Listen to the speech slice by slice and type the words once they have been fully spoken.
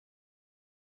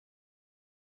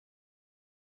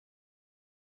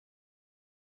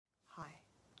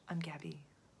I'm Gabby.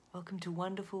 Welcome to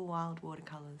Wonderful Wild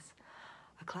Watercolours,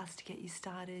 a class to get you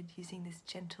started using this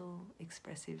gentle,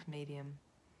 expressive medium.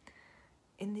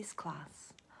 In this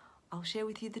class, I'll share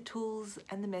with you the tools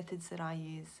and the methods that I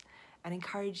use and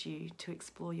encourage you to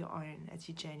explore your own as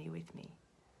you journey with me.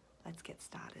 Let's get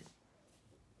started.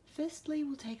 Firstly,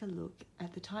 we'll take a look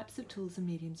at the types of tools and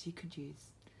mediums you could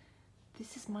use.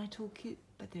 This is my toolkit,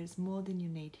 but there's more than you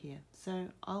need here. So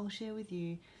I'll share with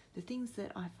you the things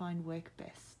that I find work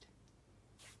best.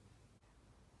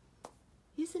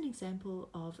 Here's an example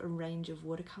of a range of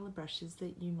watercolour brushes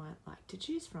that you might like to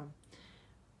choose from.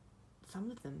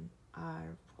 Some of them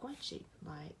are quite cheap,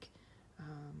 like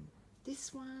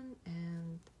this one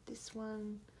and this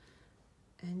one,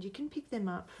 and you can pick them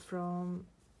up from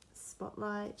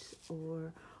Spotlight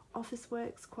or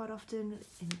Officeworks quite often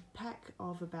in a pack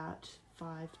of about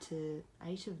 5 to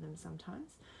 8 of them sometimes,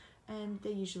 and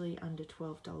they're usually under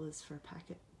 $12 for a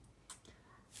packet.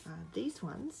 These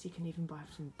ones you can even buy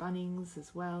from Bunnings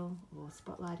as well, or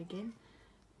Spotlight again,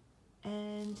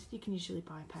 and you can usually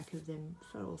buy a pack of them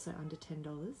for also under $10,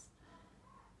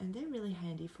 and they're really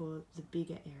handy for the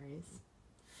bigger areas.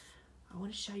 I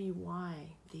want to show you why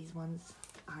these ones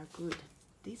are good.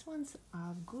 These ones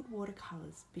are good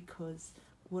watercolour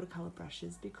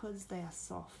brushes because they are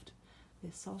soft.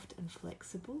 They're soft and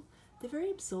flexible. They're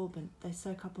very absorbent. They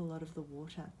soak up a lot of the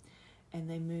water and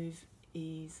they move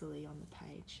easily on the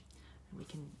page, and we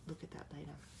can look at that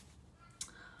later.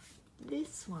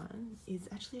 This one is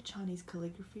actually a Chinese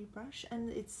calligraphy brush, and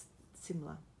it's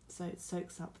similar, so it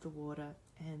soaks up the water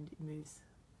and it moves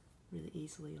really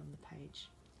easily on the page.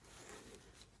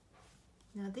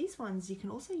 Now these ones, you can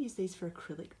also use these for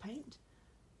acrylic paint.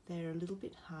 They're a little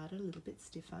bit harder, a little bit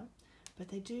stiffer, but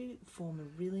they do form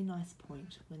a really nice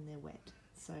point when they're wet,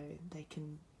 so they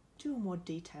can do a more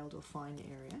detailed or fine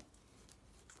area.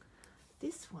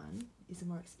 This one is a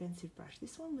more expensive brush.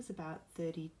 This one was about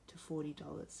 $30 to $40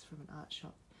 from an art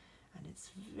shop, and it's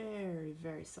very,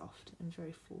 very soft and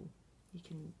very full. You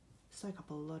can soak up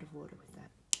a lot of water with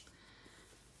that.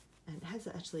 And it has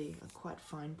actually a quite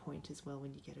fine point as well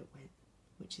when you get it wet,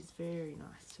 which is very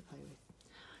nice to play with.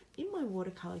 In my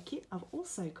watercolour kit, I've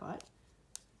also got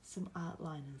some art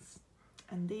liners.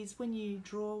 And these, when you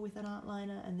draw with an art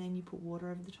liner and then you put water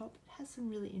over the top, it has some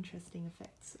really interesting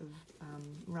effects of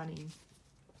running.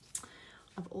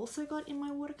 I've also got in my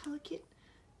watercolour kit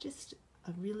just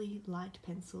a really light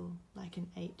pencil, like an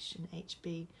H, an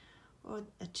HB, or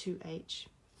a 2H.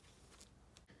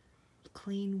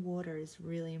 Clean water is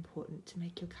really important to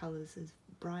make your colours as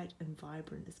bright and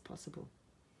vibrant as possible.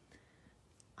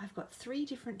 I've got 3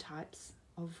 different types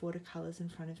of watercolours in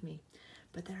front of me,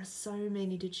 but there are so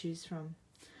many to choose from.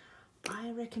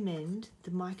 I recommend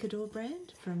the Micador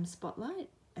brand from Spotlight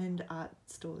and art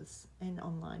stores, and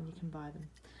online you can buy them.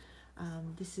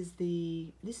 This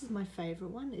is my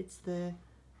favourite one. It's the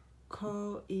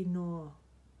Koh-I-Noor,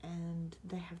 and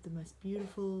they have the most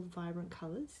beautiful, vibrant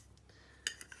colours.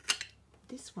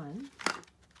 This one,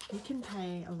 you can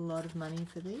pay a lot of money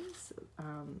for these,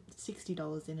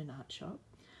 $60 in an art shop,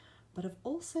 but I've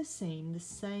also seen the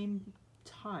same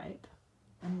type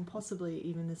and possibly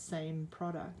even the same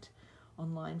product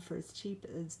online for as cheap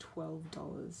as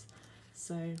 $12.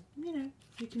 So, you know,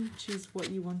 you can choose what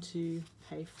you want to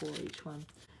pay for each one.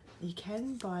 You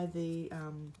can buy the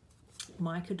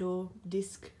Micador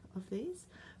disc of these,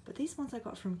 but these ones I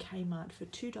got from Kmart for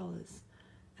 $2,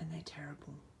 and they're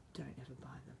terrible. Don't ever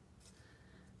buy them.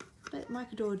 But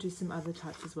Micador do some other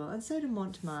types as well, and so do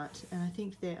Montmartre, and I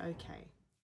think they're okay.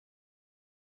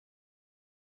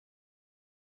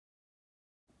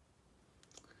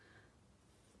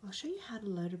 I'll show you how to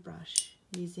load a brush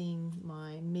using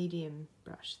my medium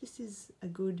brush. This is a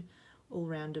good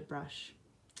all-rounder brush.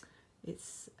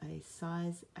 It's a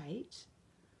size 8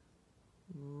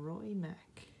 Roy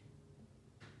Mac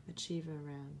Achiever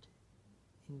round,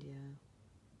 India,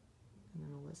 and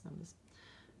then all those numbers.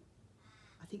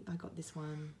 I think I got this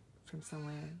one from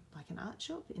somewhere like an art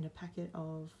shop in a packet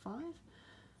of 5,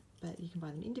 but you can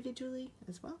buy them individually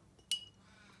as well.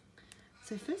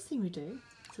 So first thing we do,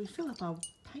 so we fill up our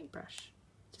paintbrush.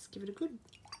 Just give it a good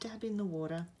dab in the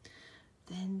water.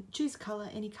 Then choose colour,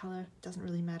 any colour, doesn't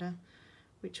really matter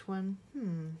which one.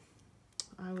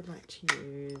 I would like to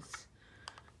use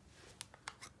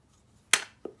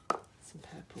some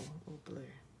purple or blue.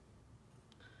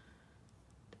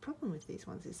 The problem with these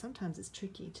ones is sometimes it's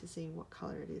tricky to see what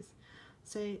colour it is.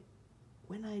 So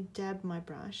when I dab my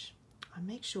brush, I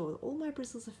make sure all my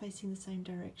bristles are facing the same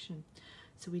direction.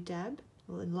 So we dab,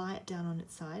 we'll lie it down on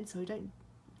its side, so we don't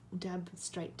dab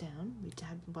straight down. We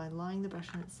dab by lying the brush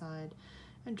on its side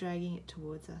and dragging it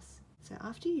towards us. So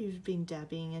after you've been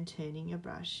dabbing and turning your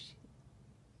brush,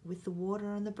 with the water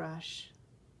on the brush,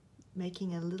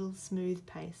 making a little smooth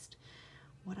paste,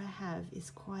 what I have is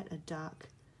quite a dark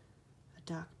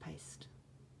paste.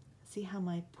 See how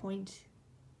my point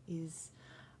is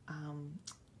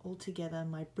all together,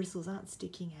 my bristles aren't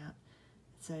sticking out,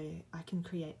 so I can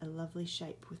create a lovely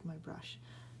shape with my brush.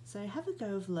 So have a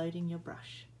go of loading your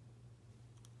brush.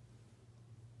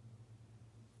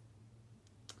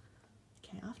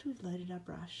 Okay, after we've loaded our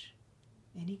brush,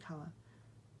 any colour,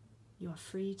 you are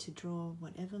free to draw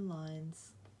whatever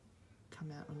lines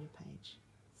come out on your page.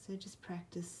 So just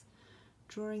practice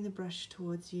drawing the brush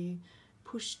towards you,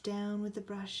 push down with the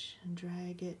brush and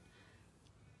drag it.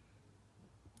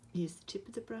 Use the tip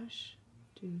of the brush,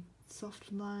 do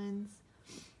soft lines,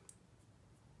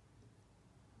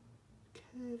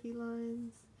 curvy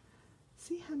lines.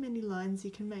 See how many lines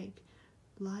you can make.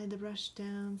 Lie the brush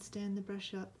down, stand the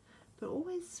brush up, but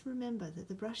always remember that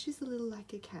the brush is a little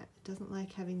like a cat. It doesn't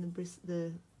like having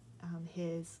the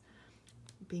hairs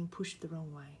being pushed the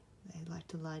wrong way. They like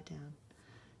to lie down.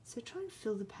 So try and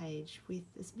fill the page with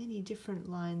as many different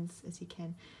lines as you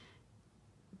can.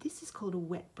 This is called a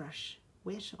wet brush,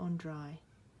 wet on dry.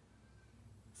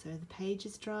 So the page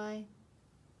is dry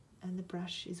and the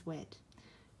brush is wet.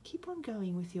 Keep on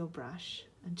going with your brush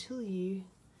until you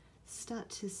start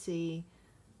to see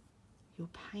your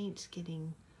paint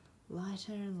getting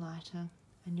lighter and lighter,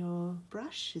 and your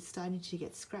brush is starting to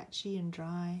get scratchy and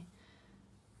dry.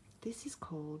 This is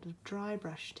called a dry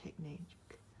brush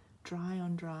technique, dry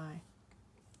on dry.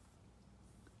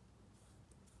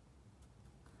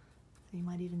 So you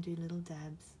might even do little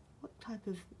dabs. What type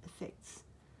of effects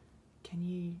can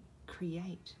you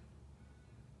create?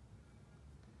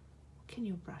 What can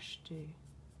your brush do?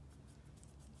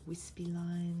 Wispy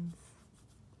lines.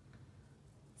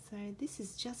 So this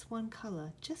is just one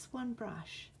colour, just one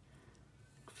brush,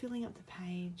 filling up the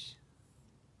page.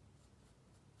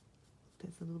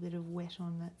 There's a little bit of wet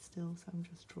on that still, so I'm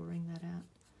just drawing that out.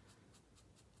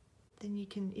 Then you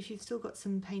can, if you've still got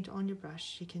some paint on your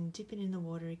brush, you can dip it in the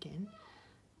water again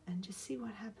and just see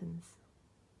what happens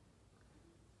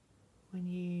when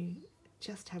you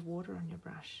just have water on your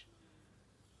brush.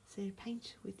 So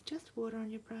paint with just water on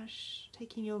your brush,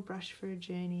 taking your brush for a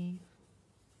journey,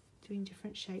 doing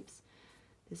different shapes.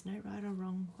 There's no right or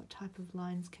wrong. What type of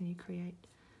lines can you create?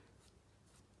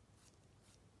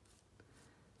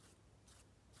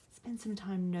 Spend some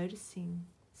time noticing.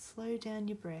 Slow down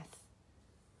your breath.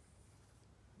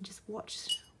 And just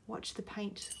watch the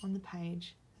paint on the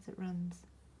page as it runs.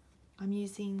 I'm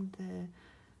using the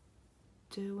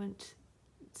Derwent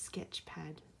sketch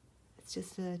pad. It's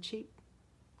just a cheap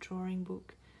drawing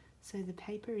book, so the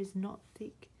paper is not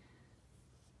thick.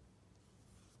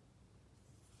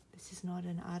 This is not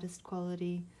an artist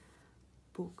quality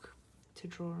book to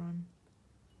draw on.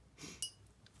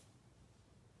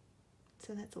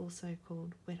 So that's also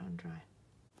called wet on dry.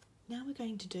 Now we're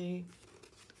going to do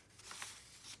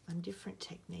a different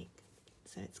technique.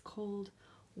 So it's called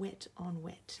wet on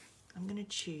wet. I'm going to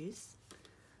choose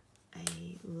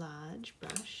a large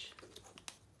brush,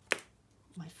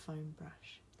 my foam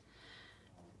brush,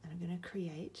 and I'm going to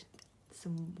create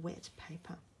some wet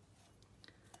paper.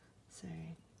 So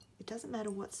it doesn't matter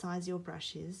what size your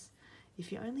brush is.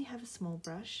 If you only have a small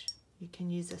brush, you can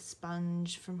use a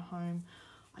sponge from home.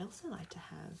 I also like to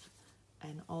have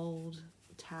an old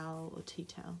towel or tea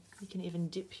towel. You can even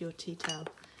dip your tea towel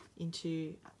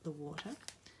into the water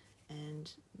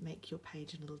and make your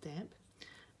page a little damp.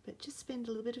 But just spend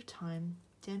a little bit of time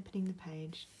dampening the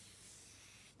page.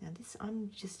 Now this, I'm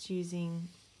just using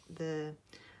the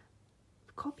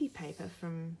copy paper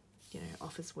from,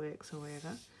 Office Works or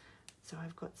wherever. So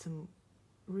I've got some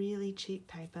really cheap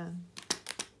paper,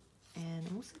 and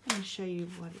I'm also going to show you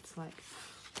what it's like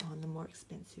on the more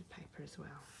expensive paper as well.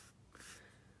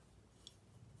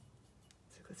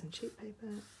 So I've got some cheap paper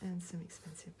and some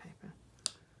expensive paper.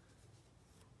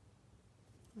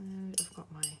 And I've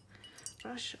got my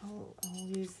brush. I'll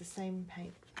use the same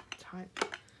paint type.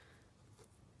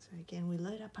 So again, we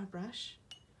load up our brush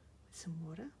with some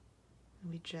water,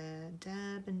 and we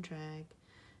dab and drag,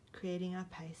 creating our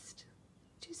paste.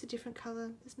 Choose a different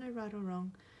colour. There's no right or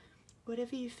wrong.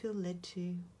 Whatever you feel led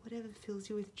to, whatever fills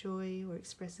you with joy or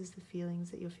expresses the feelings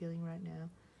that you're feeling right now.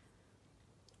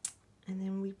 And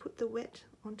then we put the wet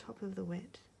on top of the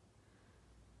wet.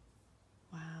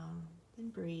 Wow. Then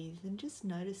breathe and just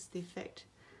notice the effect.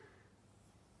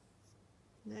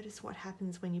 Notice what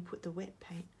happens when you put the wet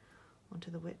paint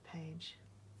onto the wet page.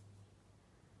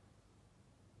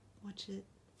 Watch it.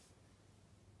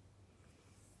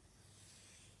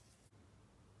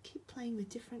 Keep playing with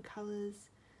different colours,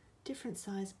 different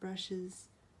size brushes.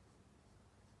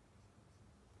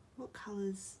 What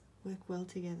colours work well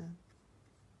together?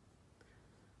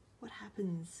 What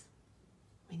happens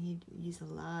when you use a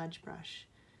large brush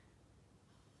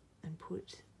and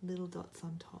put little dots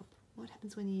on top? What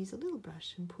happens when you use a little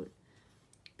brush and put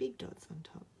big dots on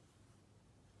top?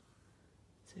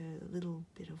 So a little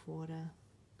bit of water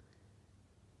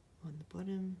on the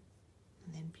bottom,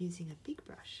 and then using a big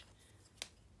brush.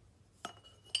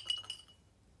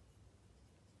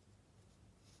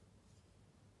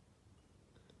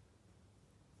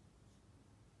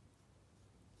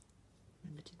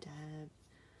 Remember to dab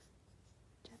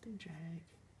and drag,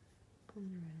 pull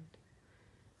it around.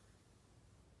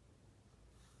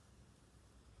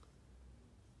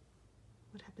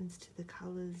 What happens to the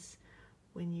colours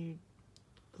when you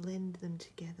blend them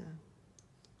together?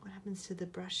 What happens to the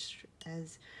brush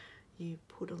as you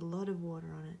put a lot of water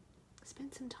on it?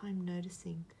 Spend some time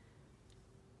noticing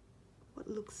what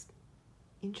looks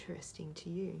interesting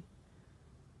to you.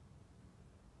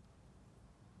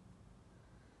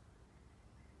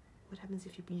 What happens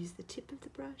if you use the tip of the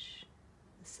brush,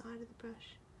 the side of the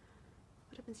brush?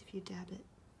 What happens if you dab it?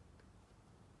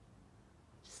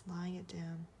 Just lying it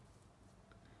down.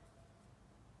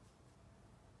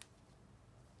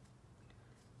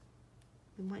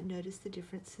 You might notice the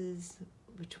differences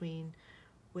between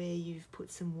where you've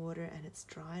put some water and it's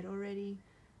dried already.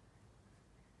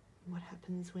 What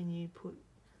happens when you put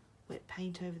wet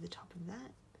paint over the top of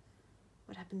that?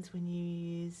 What happens when you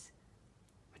use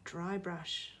a dry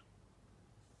brush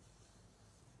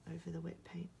over the wet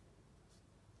paint?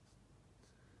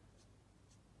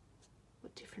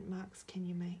 What different marks can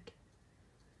you make?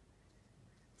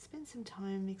 Spend some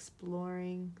time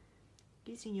exploring,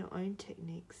 using your own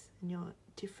techniques and your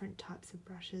different types of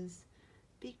brushes,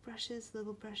 big brushes,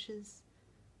 little brushes.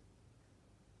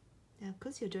 Now,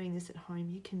 because you're doing this at home,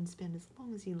 you can spend as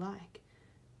long as you like,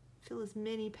 fill as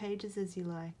many pages as you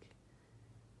like.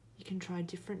 You can try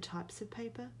different types of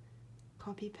paper: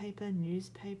 copy paper,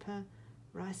 newspaper,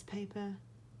 rice paper,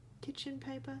 kitchen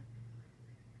paper,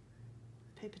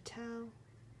 paper towel,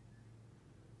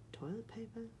 toilet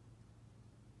paper.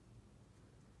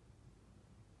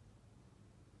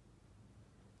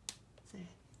 So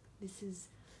this is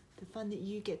the fun that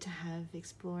you get to have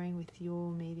exploring with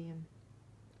your medium.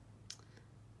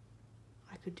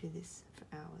 I could do this for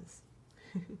hours.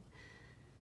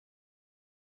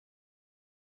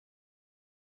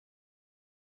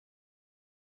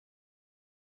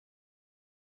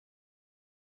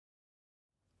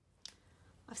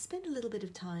 I've spent a little bit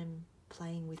of time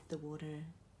playing with the water,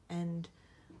 and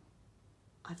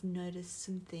I've noticed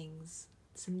some things,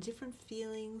 some different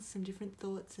feelings, some different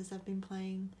thoughts as I've been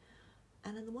playing.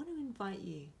 And I want to invite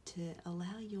you to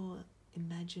allow your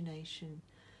imagination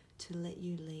to let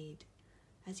you lead.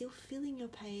 As you're filling your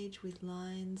page with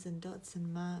lines and dots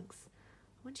and marks,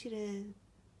 I want you to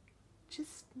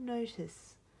just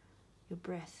notice your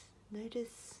breath,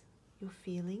 notice your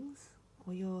feelings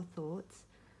or your thoughts.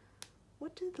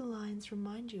 What do the lines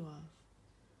remind you of?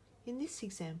 In this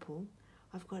example,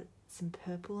 I've got some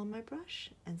purple on my brush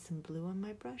and some blue on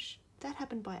my brush. That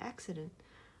happened by accident.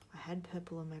 I had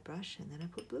purple on my brush and then I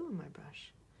put blue on my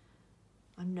brush.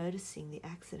 I'm noticing the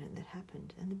accident that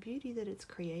happened and the beauty that it's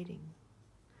creating.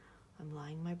 I'm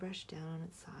laying my brush down on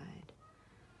its side.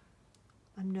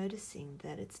 I'm noticing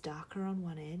that it's darker on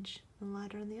one edge and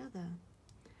lighter on the other.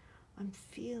 I'm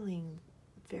feeling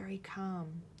very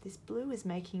calm. This blue is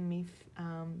making me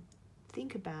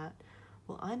think about,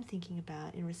 well, I'm thinking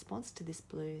about, in response to this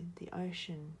blue, the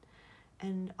ocean.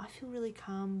 And I feel really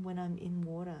calm when I'm in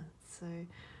water. So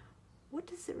what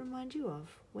does it remind you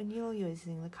of when you're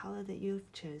using the colour that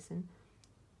you've chosen?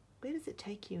 Where does it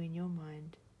take you in your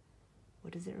mind?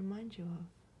 What does it remind you of?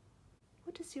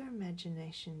 What does your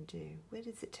imagination do? Where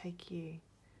does it take you?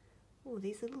 Oh,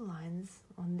 these little lines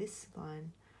on this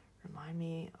line remind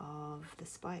me of the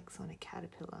spikes on a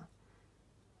caterpillar.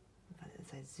 As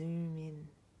I zoom in,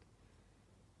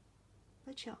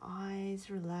 let your eyes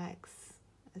relax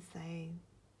as they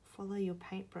follow your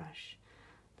paintbrush.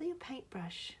 Let your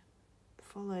paintbrush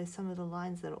follow some of the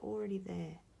lines that are already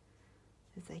there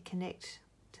as they connect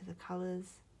to the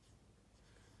colours.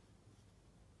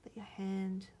 Let your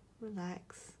hand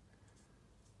relax.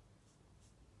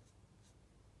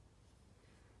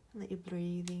 And let your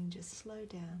breathing just slow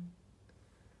down.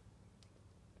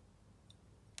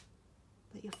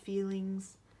 Let your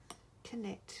feelings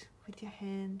connect with your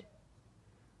hand.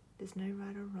 There's no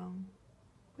right or wrong.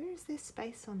 Where is there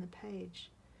space on the page?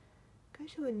 Go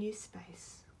to a new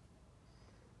space.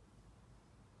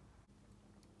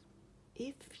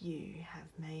 If you have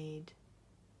made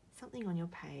something on your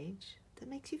page that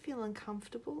makes you feel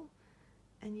uncomfortable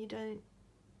and you don't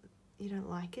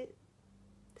like it,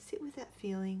 sit with that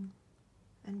feeling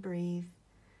and breathe.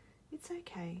 It's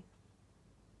okay.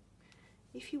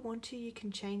 If you want to, you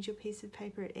can change your piece of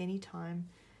paper at any time.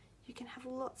 You can have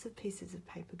lots of pieces of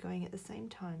paper going at the same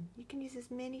time. You can use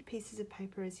as many pieces of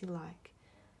paper as you like.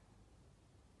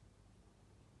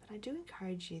 But I do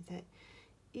encourage you that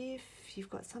if you've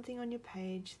got something on your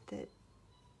page that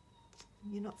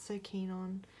you're not so keen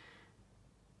on,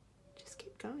 just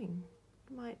keep going.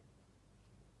 You might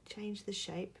change the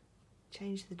shape,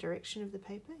 change the direction of the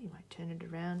paper. You might turn it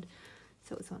around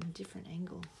so it's on a different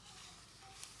angle.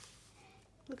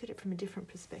 Look at it from a different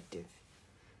perspective.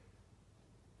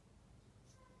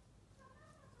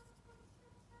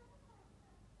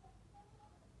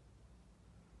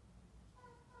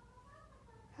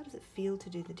 How does it feel to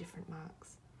do the different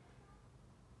marks?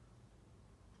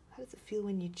 How does it feel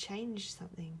when you change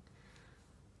something?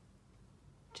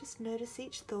 Just notice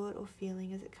each thought or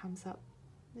feeling as it comes up.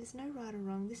 There's no right or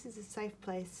wrong. This is a safe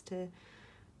place to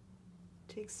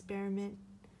experiment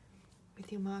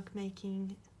with your mark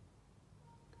making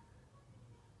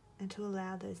and to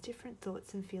allow those different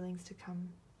thoughts and feelings to come.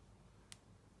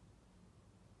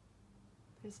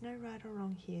 There's no right or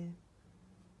wrong here.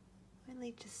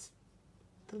 Only just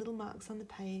the little marks on the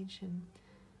page and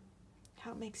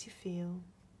how it makes you feel.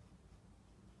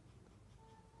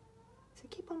 So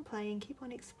keep on playing, keep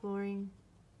on exploring,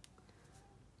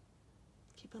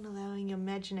 keep on allowing your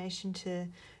imagination to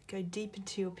go deep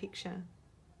into your picture.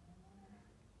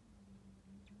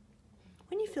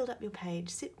 When you filled up your page,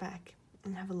 sit back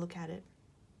and have a look at it.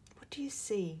 What do you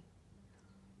see?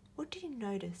 What do you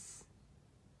notice?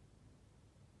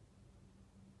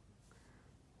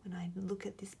 When I look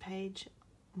at this page,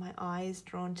 my eye is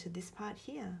drawn to this part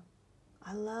here.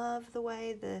 I love the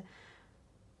way the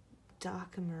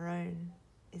darker maroon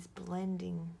is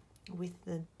blending with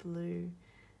the blue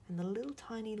and the little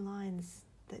tiny lines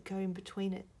that go in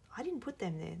between it. I didn't put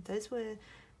them there. Those were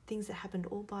things that happened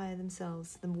all by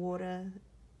themselves. The water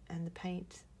and the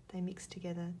paint, they mixed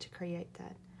together to create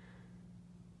that.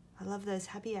 I love those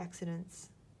happy accidents,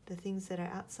 the things that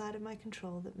are outside of my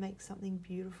control that make something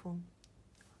beautiful.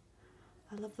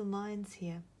 I love the lines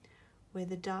here where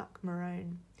the dark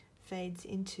maroon fades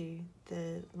into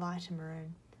the lighter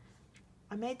maroon.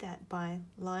 I made that by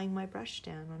lying my brush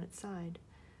down on its side,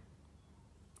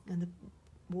 and the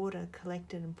water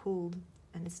collected and pooled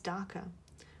and it's darker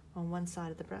on one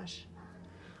side of the brush.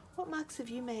 What marks have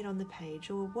you made on the page,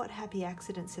 or what happy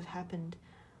accidents have happened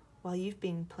while you've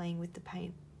been playing with the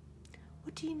paint?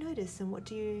 What do you notice and what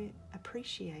do you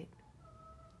appreciate?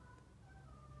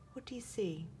 What do you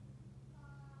see?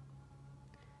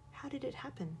 How did it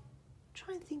happen?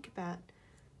 Try and think about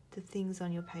the things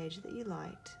on your page that you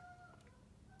liked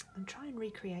and try and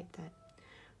recreate that.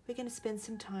 We're going to spend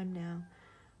some time now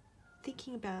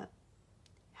thinking about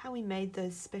how we made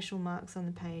those special marks on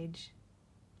the page.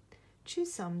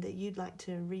 Choose some that you'd like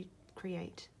to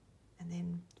recreate and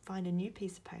then find a new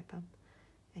piece of paper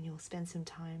and you'll spend some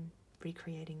time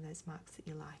recreating those marks that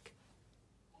you like.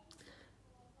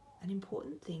 An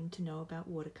important thing to know about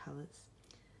watercolours: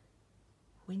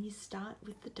 when you start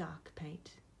with the dark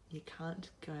paint, you can't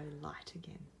go light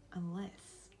again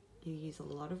unless you use a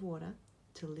lot of water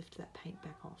to lift that paint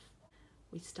back off.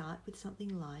 We start with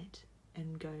something light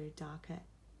and go darker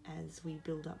as we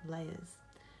build up layers.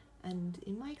 And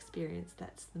in my experience,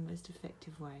 that's the most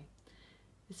effective way,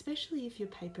 especially if your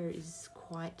paper is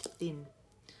quite thin.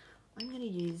 I'm going to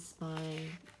use my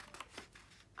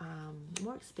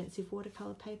more expensive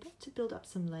watercolour paper to build up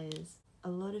some layers. A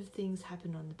lot of things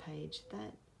happen on the page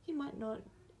that you might not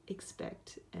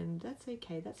expect, and that's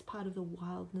okay. That's part of the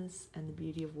wildness and the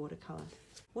beauty of watercolour.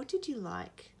 What did you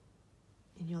like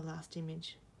in your last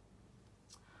image?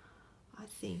 I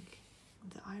think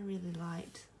that I really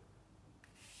liked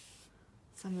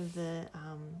some of the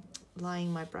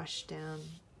lying my brush down,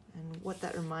 and what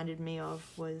that reminded me of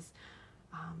was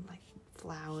like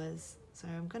flowers. So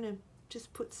I'm going to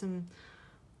just put some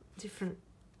different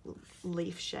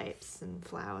leaf shapes and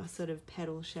flower sort of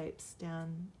petal shapes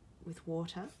down with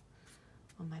water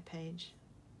on my page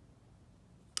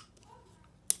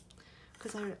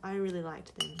because I really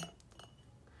liked them.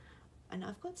 And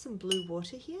I've got some blue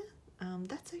water here.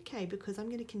 That's okay because I'm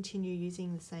going to continue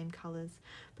using the same colours,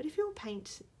 but if your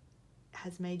paint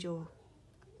has made your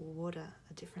water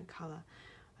a different colour,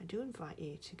 I do invite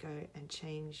you to go and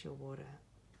change your water.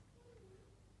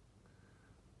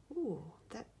 Ooh,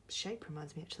 that shape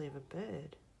reminds me actually of a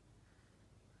bird.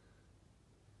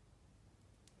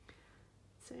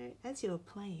 So as you're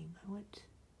playing, I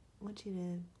want you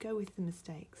to go with the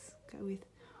mistakes. Go with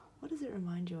What does it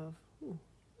remind you of? Ooh.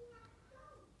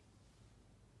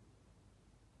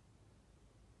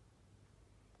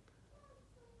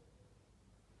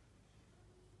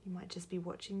 You might just be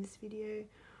watching this video,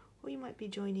 or you might be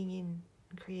joining in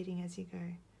and creating as you go.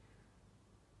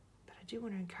 But I do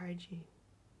want to encourage you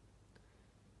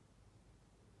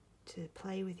to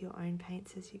play with your own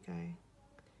paints as you go,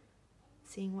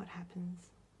 seeing what happens.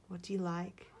 What do you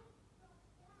like?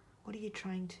 What are you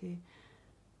trying to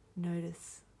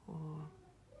notice or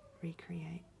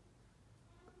recreate?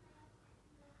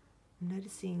 I'm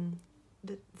noticing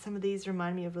that some of these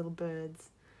remind me of little birds,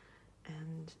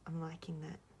 and I'm liking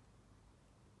that.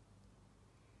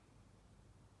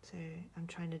 So I'm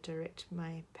trying to direct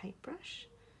my paintbrush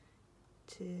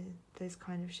to those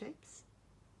kind of shapes.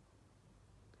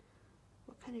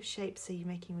 What kind of shapes are you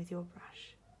making with your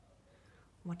brush?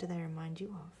 What do they remind you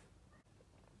of?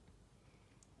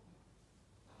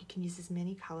 You can use as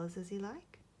many colours as you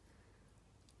like.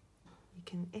 You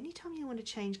can, anytime you want to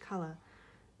change colour,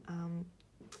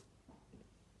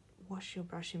 wash your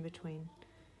brush in between.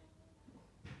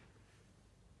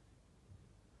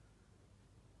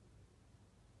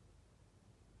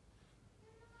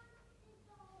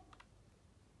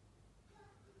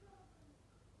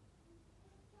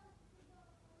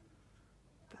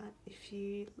 But if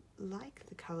you like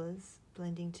the colours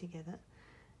blending together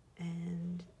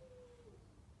and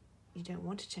you don't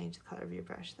want to change the colour of your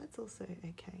brush, that's also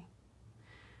okay.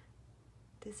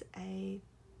 There's a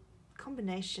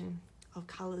combination of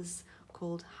colours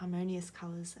called harmonious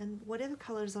colours, and whatever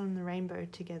colour is on the rainbow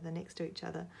together next to each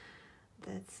other,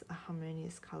 that's a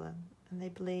harmonious colour, and they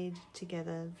bleed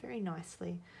together very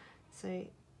nicely. So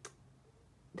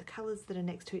the colours that are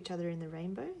next to each other in the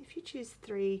rainbow, if you choose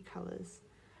 3 colours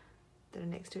that are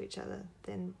next to each other,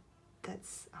 then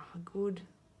that's a good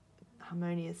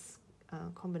harmonious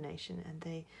combination, and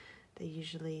they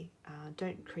usually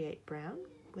don't create brown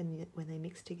when they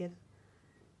mix together.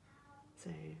 So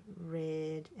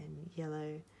red and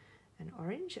yellow and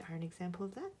orange are an example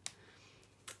of that.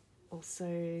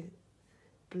 Also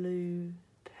blue,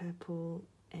 purple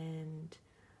and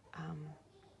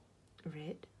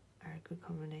red are a good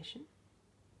combination.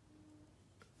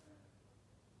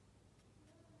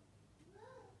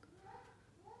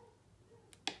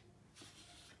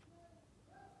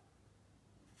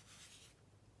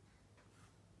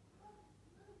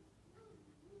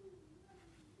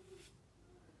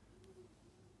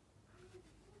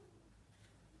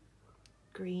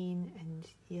 Green and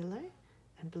yellow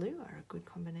and blue are a good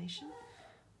combination.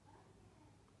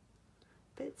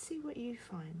 But see what you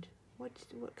find.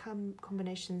 What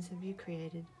combinations have you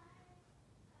created?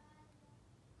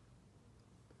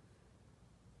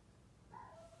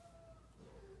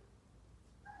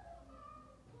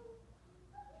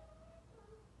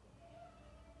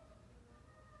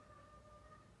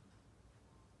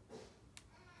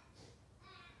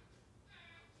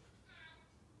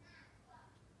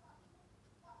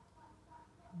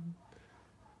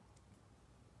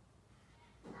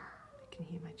 I can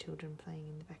hear my children playing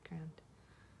in the background.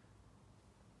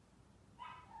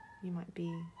 You might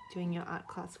be doing your art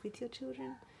class with your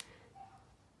children.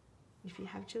 If you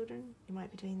have children, you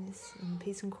might be doing this in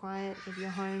peace and quiet of your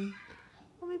home,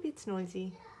 or maybe it's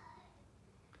noisy.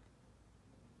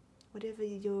 Whatever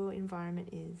your environment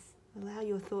is, allow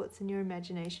your thoughts and your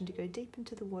imagination to go deep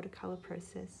into the watercolour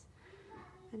process,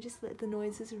 and just let the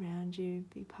noises around you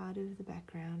be part of the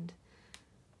background.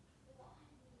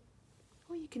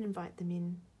 Or you can invite them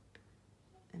in,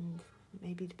 and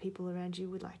maybe the people around you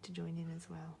would like to join in as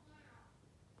well.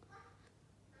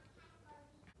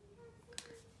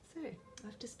 So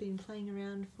I've just been playing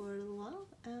around for a little while,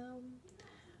 and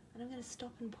I'm going to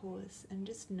stop and pause and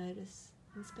just notice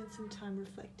and spend some time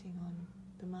reflecting on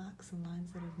the marks and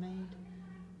lines that I've made.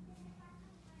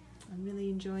 I'm really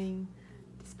enjoying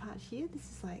this part here. This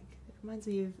is like, it reminds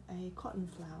me of a cotton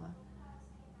flower.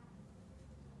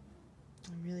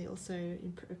 I'm really also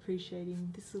appreciating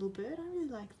this little bird. I really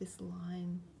like this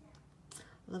line.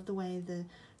 I love the way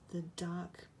the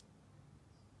dark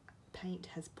paint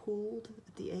has pooled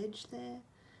at the edge there,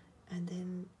 and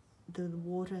then the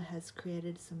water has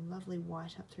created some lovely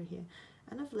white up through here,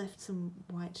 and I've left some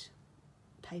white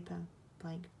paper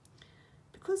blank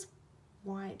because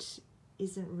white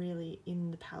isn't really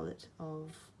in the palette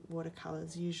of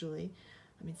watercolours usually.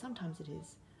 I mean, sometimes it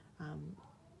is.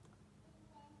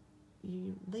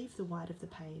 You leave the white of the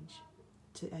page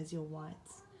as your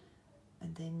whites,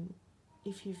 and then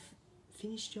if you've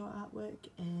finished your artwork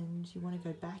and you want to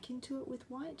go back into it with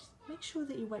white, make sure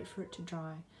that you wait for it to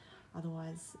dry,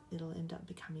 otherwise it'll end up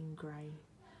becoming grey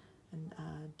and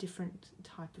a different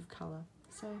type of colour.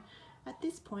 So At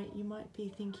this point you might be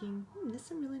thinking, there's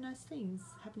some really nice things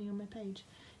happening on my page.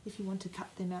 If you want to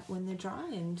cut them out when they're dry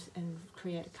and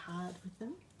create a card with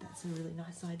them, that's a really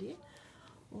nice idea.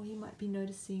 Or you might be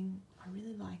noticing, I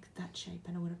really like that shape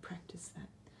and I want to practice that.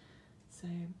 So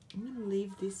I'm going to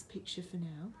leave this picture for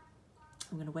now.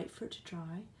 I'm going to wait for it to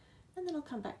dry and then I'll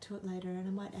come back to it later, and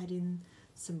I might add in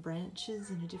some branches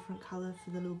in a different colour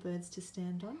for the little birds to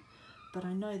stand on. But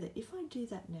I know that if I do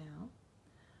that now,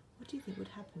 what do you think would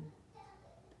happen?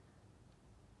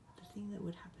 The thing that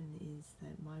would happen is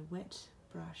that my wet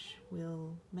brush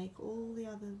will make all the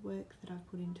other work that I've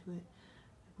put into it,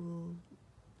 will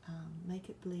make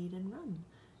it bleed and run.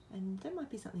 And that might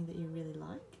be something that you really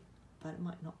like, but it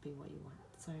might not be what you want.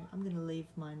 So I'm going to leave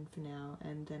mine for now,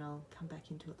 and then I'll come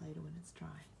back into it later when it's dry.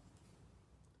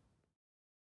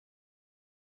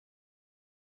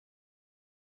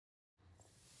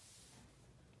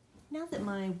 Now that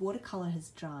my watercolour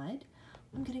has dried,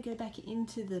 I'm going to go back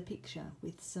into the picture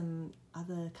with some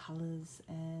other colours,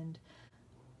 and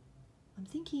I'm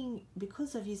thinking,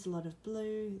 because I've used a lot of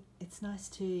blue, it's nice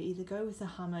to either go with the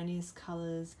harmonious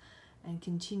colours and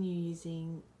continue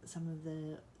using some of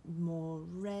the more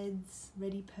reds,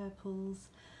 reddy purples,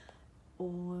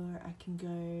 or I can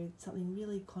go something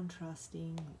really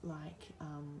contrasting like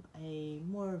a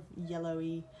more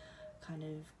yellowy kind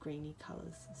of greeny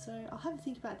colours. So I'll have a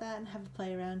think about that and have a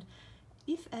play around.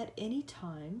 If at any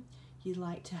time you'd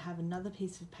like to have another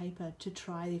piece of paper to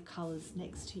try the colours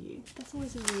next to you, that's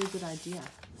always a really good idea.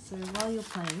 So while you're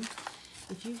playing,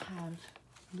 if you have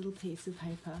a little piece of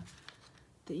paper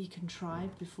that you can try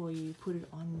before you put it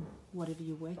on whatever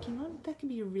you're working on, that can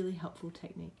be a really helpful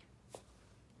technique.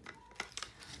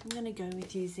 I'm going to go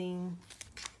with using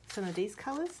some of these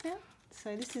colours now.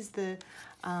 So this is the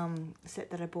set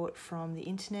that I bought from the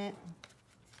internet,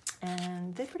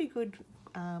 and they're pretty good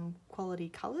quality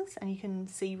colours, and you can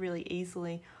see really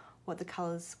easily what the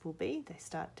colours will be. They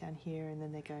start down here and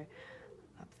then they go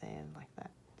up there like that.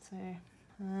 So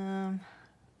I'm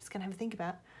just going to have a think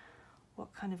about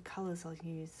what kind of colours I'll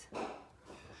use. I'm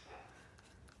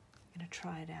going to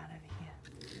try it out over here.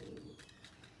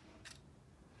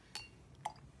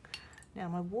 Now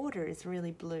my water is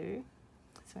really blue,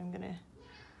 so I'm going to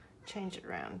change it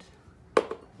around.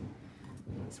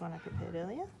 This one I prepared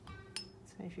earlier.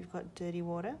 So if you've got dirty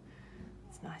water,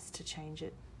 it's nice to change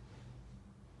it.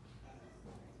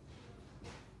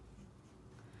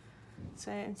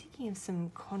 So I'm thinking of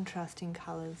some contrasting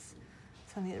colours,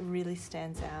 something that really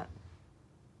stands out.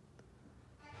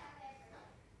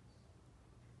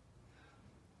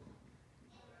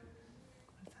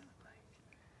 What does that look like?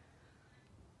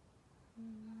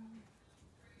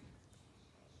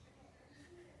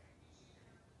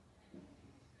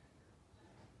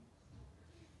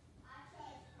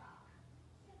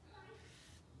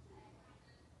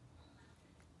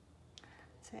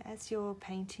 So as you're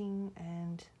painting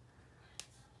and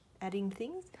adding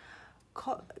things,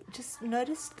 just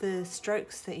notice the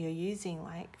strokes that you're using.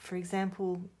 Like, for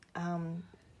example,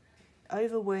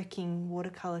 overworking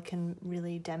watercolour can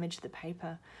really damage the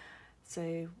paper.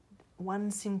 So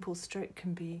one simple stroke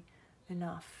can be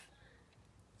enough.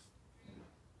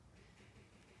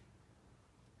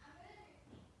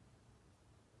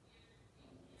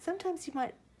 Sometimes you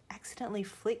might accidentally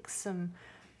flick some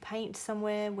paint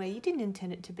somewhere where you didn't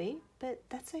intend it to be, but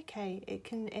that's okay. It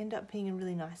can end up being a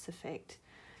really nice effect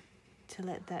to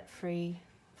let that free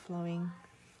flowing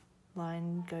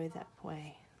line go that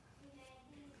way.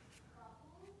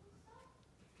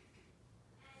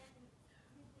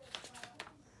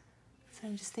 So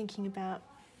I'm just thinking about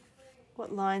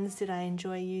what lines did I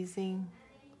enjoy using.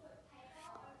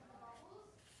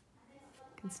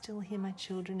 I can still hear my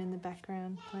children in the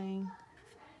background playing.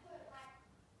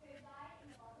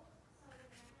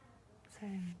 So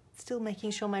still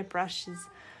making sure my brush is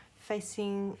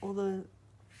facing all the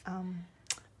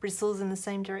bristles in the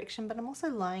same direction, but I'm also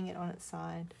lying it on its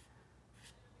side.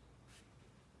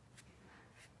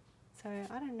 So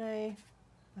I don't know,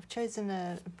 I've chosen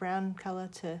a brown colour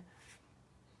to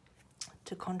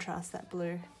contrast that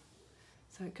blue,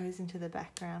 so it goes into the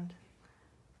background.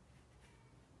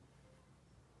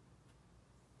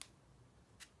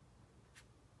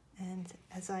 And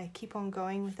as I keep on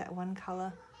going with that one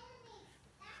colour,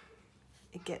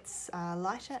 it gets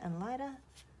lighter and lighter.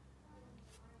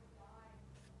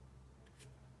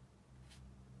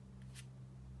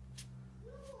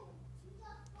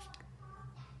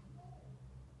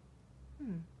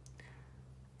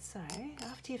 So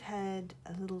after you've had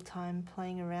a little time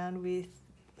playing around with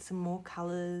some more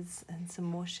colours and some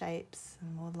more shapes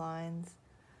and more lines,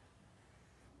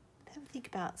 have a think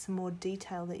about some more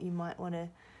detail that you might want to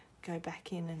go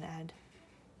back in and add.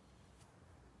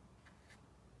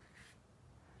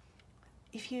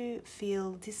 if you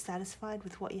feel dissatisfied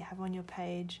with what you have on your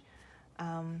page,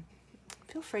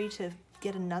 feel free to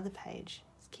get another page.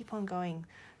 Just keep on going.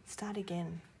 Start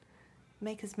again.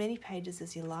 Make as many pages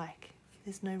as you like.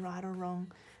 There's no right or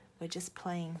wrong. We're just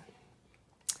playing.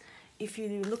 If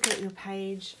you look at your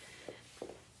page,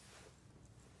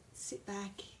 sit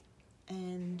back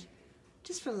and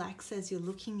just relax as you're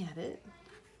looking at it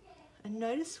and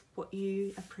notice what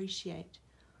you appreciate.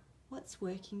 What's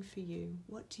working for you?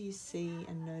 What do you see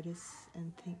and notice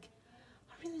and think,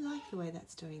 I really like the way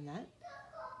that's doing that.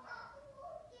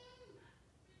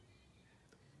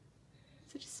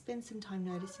 So just spend some time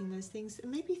noticing those things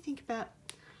and maybe think about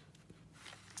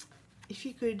if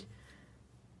you could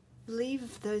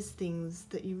leave those things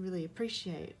that you really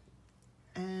appreciate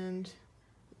and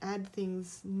add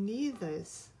things near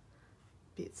those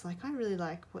bits. Like, I really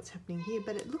like what's happening here,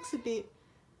 but it looks a bit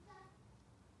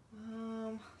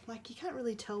like you can't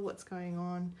really tell what's going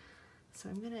on. So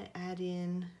I'm going to add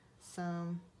in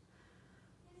some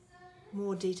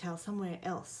more detail somewhere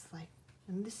else.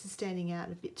 And this is standing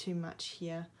out a bit too much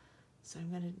here. So I'm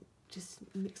going to just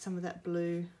mix some of that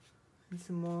blue and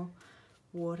some more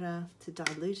water to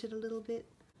dilute it a little bit.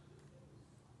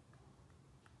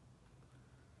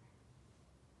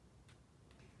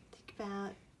 Think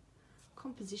about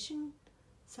composition.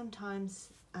 Sometimes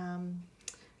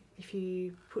if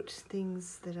you put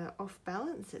things that are off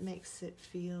balance, it makes it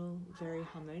feel very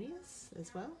harmonious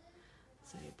as well.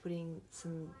 So putting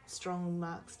some strong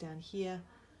marks down here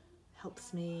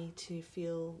helps me to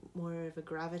feel more of a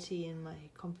gravity in my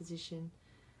composition.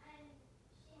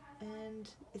 And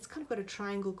it's kind of got a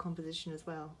triangle composition as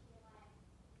well.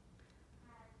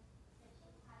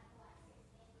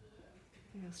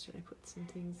 Where else should I put some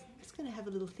things? I'm just going to have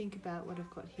a little think about what I've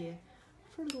got here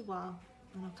for a little while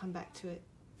and I'll come back to it.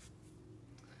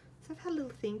 So I've had a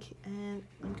little think and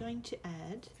I'm going to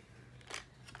add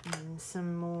in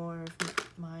some more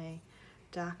of my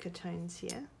darker tones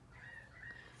here,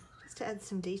 just to add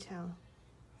some detail.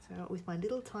 So with my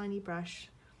little tiny brush,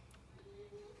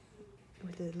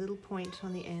 with a little point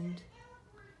on the end,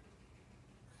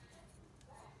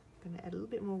 I'm going to add a little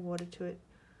bit more water to it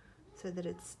so that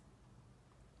it's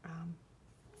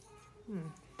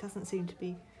doesn't seem to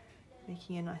be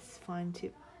making a nice fine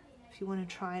tip. If you want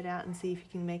to try it out and see if you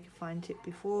can make a fine tip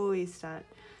before you start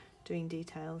doing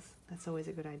details, that's always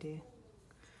a good idea.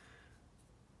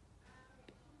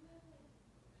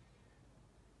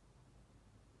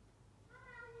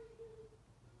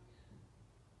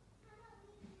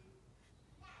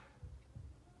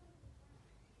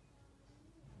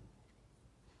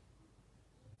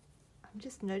 I'm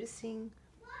just noticing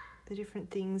the different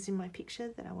things in my picture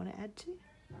that I want to add to.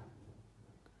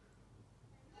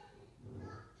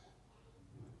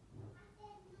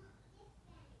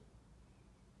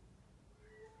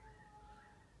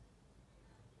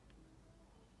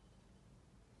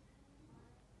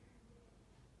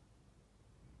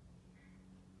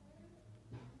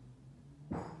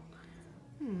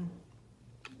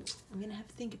 I'm going to have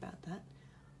to think about that.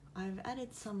 I've added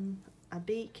a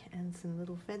beak and some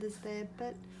little feathers there,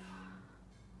 but it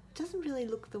doesn't really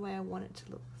look the way I want it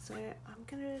to look. So I'm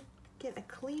going to get a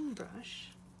clean brush,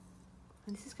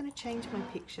 and this is going to change my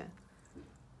picture.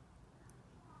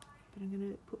 But I'm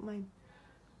going to put my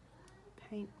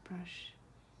paintbrush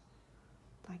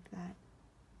like that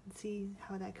and see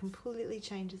how that completely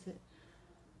changes it.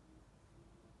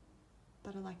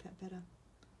 But I like that better.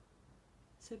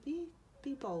 So be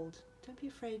bold. Don't be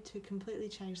afraid to completely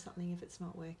change something if it's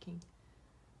not working.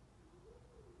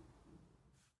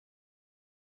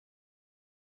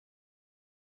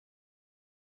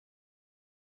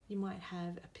 You might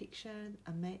have a picture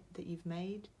that you've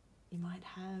made. You might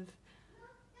have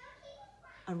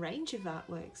a range of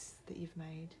artworks that you've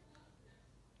made.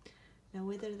 Now,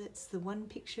 whether that's the one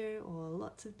picture or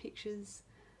lots of pictures,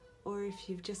 or if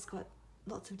you've just got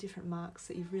lots of different marks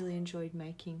that you've really enjoyed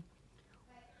making,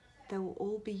 they will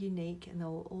all be unique and they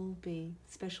will all be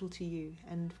special to you.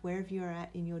 And wherever you're at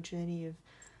in your journey of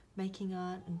making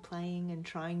art and playing and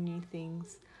trying new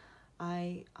things,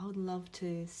 I would love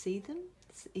to see them.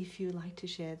 If you like to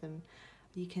share them,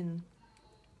 you can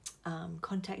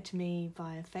contact me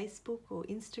via Facebook or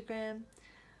Instagram,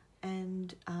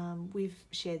 and we've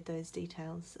shared those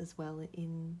details as well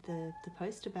in the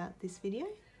post about this video.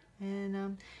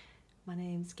 And my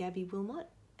name's Gabby Willmott,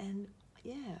 and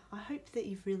yeah, I hope that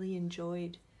you've really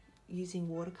enjoyed using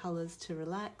watercolours to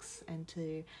relax and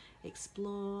to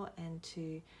explore and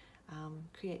to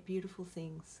create beautiful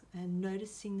things and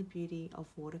noticing the beauty of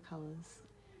watercolours.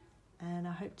 And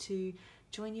I hope to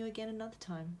join you again another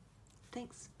time.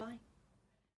 Thanks, bye.